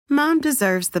Mom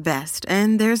deserves the best,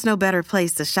 and there's no better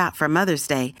place to shop for Mother's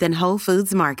Day than Whole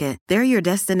Foods Market. They're your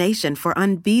destination for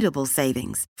unbeatable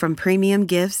savings, from premium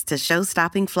gifts to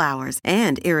show-stopping flowers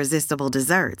and irresistible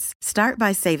desserts. Start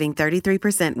by saving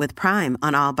 33% with Prime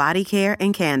on all body care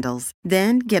and candles.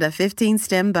 Then get a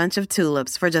 15-stem bunch of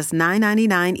tulips for just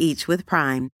 $9.99 each with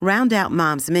Prime. Round out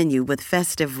Mom's menu with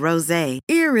festive rosé,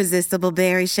 irresistible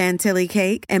berry chantilly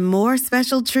cake, and more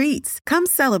special treats. Come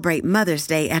celebrate Mother's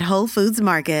Day at Whole Foods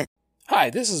Market. Hi,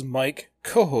 this is Mike,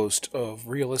 co-host of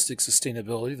Realistic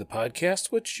Sustainability, the podcast,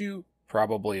 which you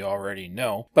probably already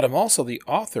know, but I'm also the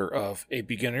author of A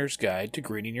Beginner's Guide to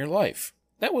Greening Your Life.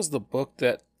 That was the book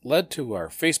that led to our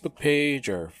Facebook page,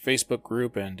 our Facebook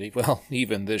group, and, well,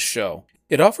 even this show.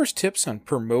 It offers tips on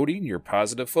promoting your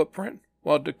positive footprint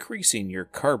while decreasing your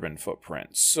carbon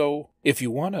footprint. So, if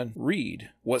you want to read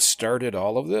what started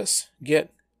all of this,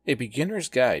 get A Beginner's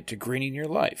Guide to Greening Your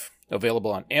Life,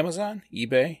 available on Amazon,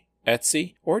 eBay,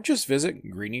 Etsy, or just visit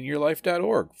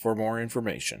greeningyourlife.org for more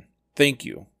information. Thank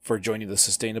you for joining the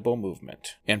sustainable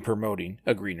movement and promoting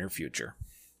a greener future.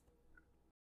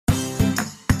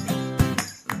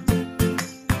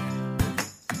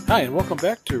 Hi, and welcome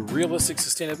back to Realistic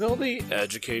Sustainability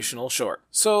Educational Short.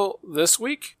 So, this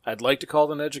week, I'd like to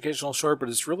call it an educational short, but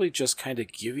it's really just kind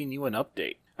of giving you an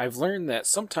update. I've learned that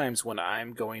sometimes when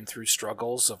I'm going through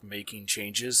struggles of making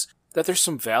changes, that there's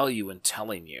some value in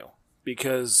telling you.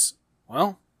 Because,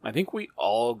 well, I think we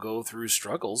all go through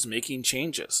struggles making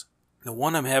changes. The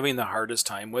one I'm having the hardest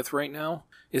time with right now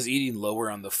is eating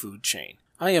lower on the food chain.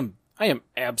 I am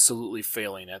absolutely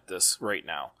failing at this right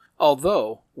now.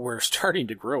 Although we're starting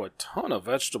to grow a ton of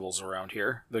vegetables around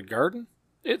here, the garden,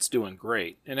 it's doing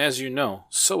great. And as you know,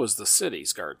 so is the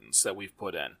city's gardens that we've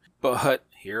put in. But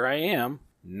here I am,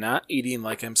 not eating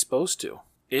like I'm supposed to.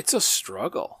 It's a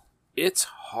struggle. It's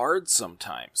hard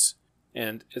sometimes.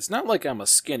 And it's not like I'm a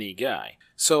skinny guy,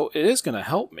 so it is going to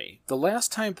help me. The last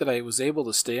time that I was able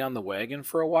to stay on the wagon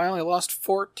for a while, I lost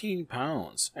 14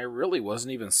 pounds. I really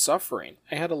wasn't even suffering.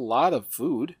 I had a lot of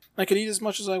food. I could eat as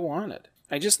much as I wanted.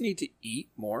 I just need to eat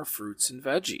more fruits and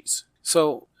veggies.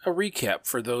 So, a recap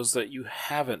for those that you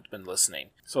haven't been listening,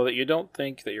 so that you don't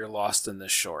think that you're lost in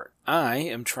this short. I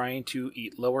am trying to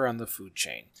eat lower on the food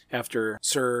chain. After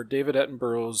Sir David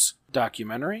Attenborough's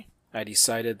documentary, I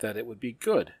decided that it would be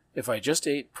good if I just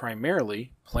ate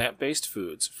primarily plant-based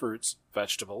foods, fruits,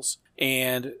 vegetables,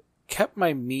 and kept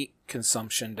my meat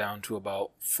consumption down to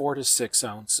about 4 to 6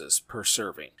 ounces per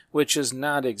serving, which is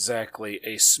not exactly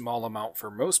a small amount for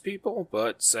most people,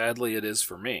 but sadly it is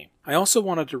for me. I also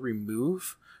wanted to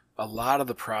remove a lot of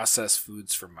the processed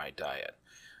foods from my diet.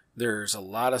 There's a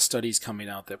lot of studies coming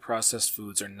out that processed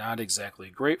foods are not exactly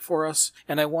great for us,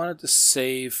 and I wanted to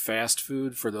save fast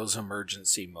food for those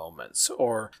emergency moments,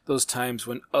 or those times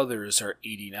when others are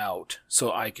eating out,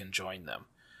 so I can join them.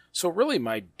 So really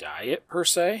my diet, per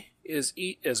se, is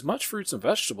eat as much fruits and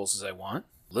vegetables as I want,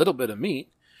 a little bit of meat,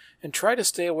 and try to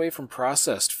stay away from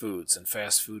processed foods and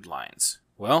fast food lines.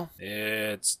 Well,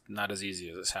 it's not as easy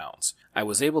as it sounds. I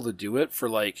was able to do it for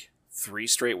 3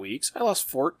 straight weeks. I lost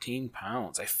 14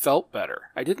 pounds. I felt better.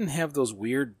 I didn't have those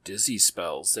weird dizzy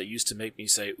spells that used to make me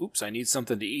say, oops, I need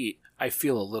something to eat. I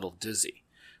feel a little dizzy,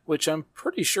 which I'm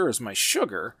pretty sure is my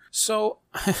sugar, so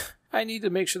I need to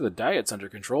make sure the diet's under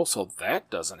control so that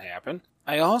doesn't happen.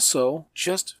 I also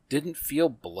just didn't feel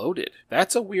bloated.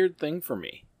 That's a weird thing for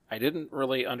me. I didn't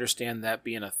really understand that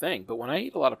being a thing, but when I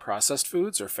eat a lot of processed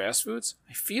foods or fast foods,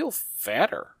 I feel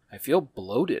fatter. I feel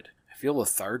bloated. Feel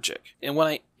lethargic. And when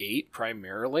I ate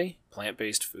primarily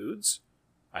plant-based foods,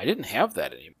 I didn't have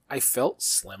that anymore. I felt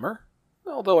slimmer,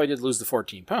 although I did lose the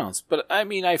 14 pounds, but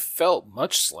I felt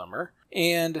much slimmer,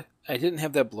 and I didn't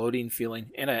have that bloating feeling,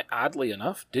 and I, oddly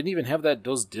enough, didn't even have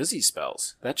those dizzy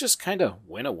spells. That just kind of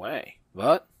went away.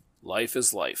 But life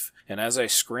is life, and as I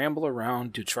scramble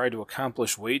around to try to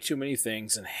accomplish way too many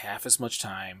things in half as much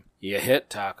time, you hit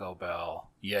Taco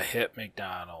Bell, you hit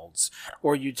McDonald's,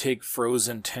 or you take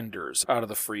frozen tenders out of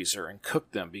the freezer and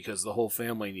cook them because the whole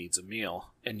family needs a meal,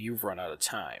 and you've run out of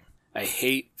time. I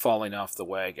hate falling off the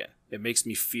wagon. It makes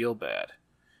me feel bad.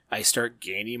 I start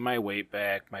gaining my weight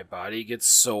back, my body gets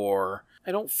sore,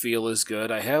 I don't feel as good,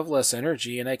 I have less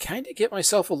energy, and I kind of get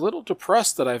myself a little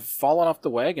depressed that I've fallen off the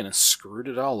wagon and screwed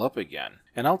it all up again.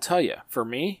 And I'll tell you, for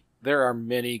me, there are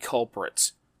many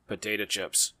culprits. Potato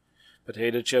chips.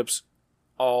 Potato chips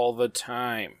all the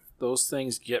time. Those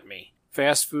things get me.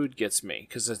 Fast food gets me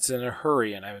because it's in a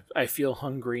hurry and I feel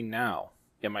hungry now.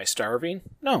 Am I starving?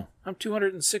 No, I'm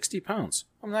 260 pounds.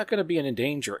 I'm not going to be in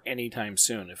danger anytime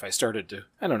soon if I started to,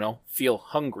 feel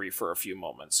hungry for a few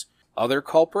moments. Other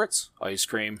culprits? Ice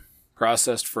cream.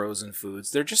 Processed frozen foods,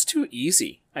 they're just too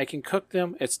easy. I can cook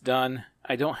them, it's done.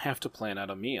 I don't have to plan out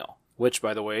a meal. Which,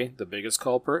 by the way, the biggest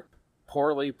culprit?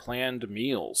 Poorly planned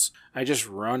meals. I just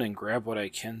run and grab what I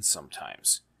can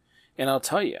sometimes. And I'll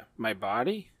tell you, my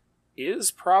body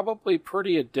is probably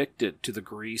pretty addicted to the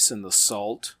grease and the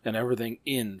salt and everything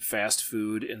in fast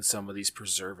food and some of these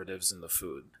preservatives in the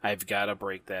food. I've got to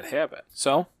break that habit.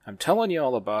 So I'm telling you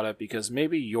all about it because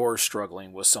maybe you're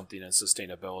struggling with something in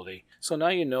sustainability. So now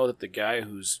you know that the guy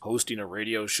who's hosting a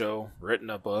radio show, written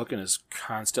a book, and is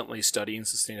constantly studying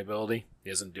sustainability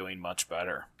isn't doing much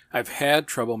better. I've had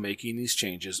trouble making these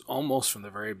changes almost from the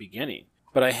very beginning.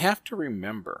 But I have to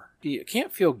remember, you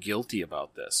can't feel guilty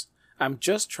about this. I'm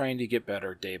just trying to get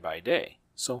better day by day.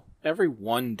 So every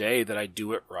one day that I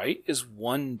do it right is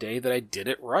one day that I did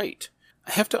it right.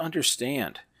 I have to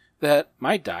understand that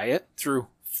my diet through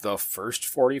the first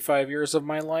 45 years of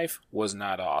my life was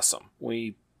not awesome.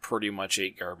 We pretty much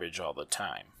ate garbage all the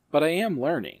time. But I am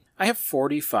learning. I have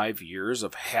 45 years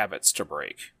of habits to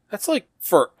break. That's like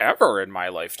forever in my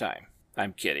lifetime.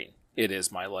 I'm kidding. It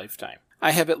is my lifetime.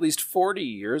 I have at least 40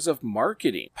 years of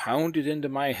marketing pounded into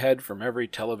my head from every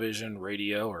television,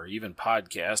 radio, or even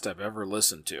podcast I've ever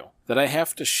listened to that I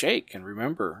have to shake and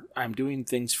remember I'm doing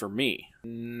things for me,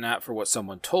 not for what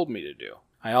someone told me to do.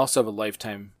 I also have a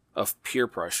lifetime of peer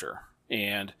pressure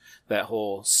and that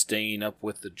whole staying up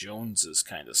with the Joneses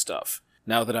kind of stuff.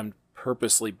 Now that I'm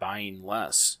purposely buying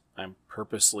less, I'm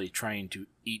purposely trying to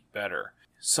eat better.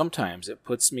 Sometimes it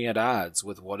puts me at odds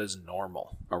with what is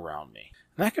normal around me.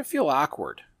 And that can feel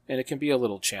awkward, and it can be a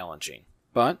little challenging.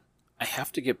 But I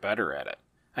have to get better at it.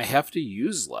 I have to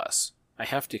use less. I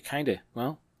have to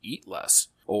eat less.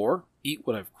 Or eat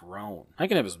what I've grown. I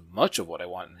can have as much of what I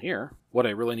want in here. What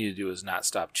I really need to do is not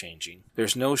stop changing.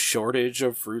 There's no shortage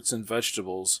of fruits and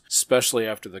vegetables, especially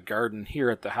after the garden here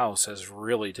at the house has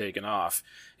really taken off.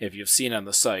 If you've seen on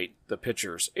the site, the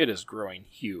pictures, it is growing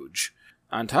huge.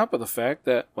 On top of the fact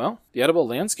that, the Edible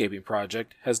Landscaping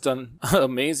Project has done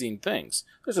amazing things.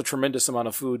 There's a tremendous amount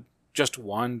of food just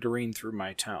wandering through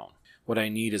my town. What I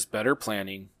need is better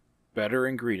planning, better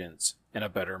ingredients, and a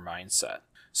better mindset.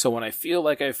 So when I feel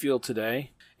like I feel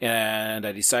today, and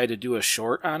I decide to do a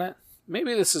short on it,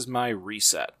 maybe this is my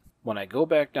reset. When I go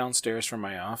back downstairs from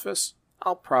my office,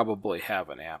 I'll probably have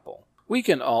an apple. We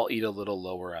can all eat a little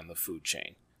lower on the food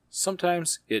chain.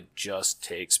 Sometimes it just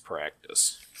takes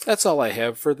practice. That's all I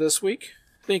have for this week.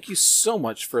 Thank you so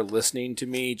much for listening to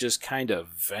me just kind of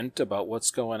vent about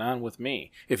what's going on with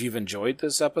me. If you've enjoyed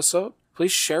this episode,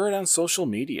 please share it on social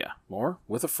media or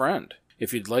with a friend.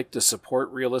 If you'd like to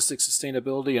support realistic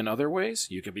sustainability in other ways,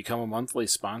 you can become a monthly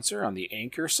sponsor on the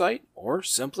Anchor site or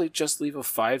simply just leave a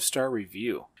 5-star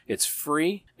review. It's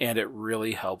free and it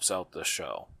really helps out the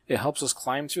show. It helps us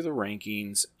climb through the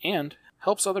rankings and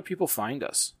helps other people find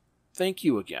us. Thank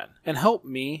you again, and help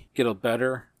me get a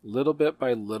better little bit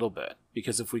by little bit,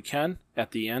 because if we can,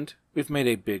 at the end, we've made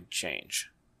a big change.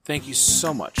 Thank you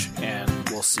so much, and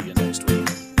we'll see you next week.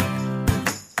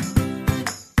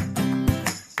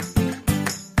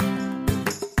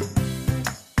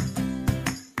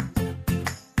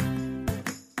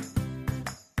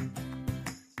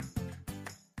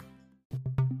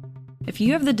 If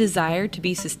you have the desire to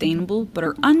be sustainable but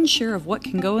are unsure of what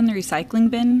can go in the recycling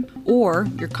bin, or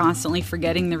you're constantly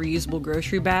forgetting the reusable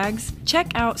grocery bags, check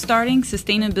out Starting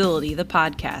Sustainability, the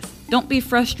podcast. Don't be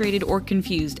frustrated or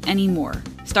confused anymore.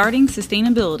 Starting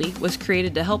Sustainability was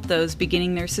created to help those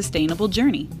beginning their sustainable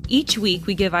journey. Each week,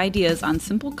 we give ideas on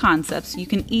simple concepts you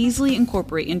can easily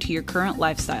incorporate into your current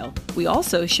lifestyle. We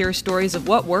also share stories of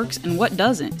what works and what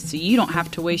doesn't, so you don't have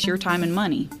to waste your time and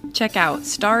money. Check out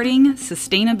Starting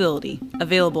Sustainability,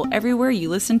 available everywhere you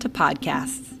listen to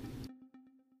podcasts.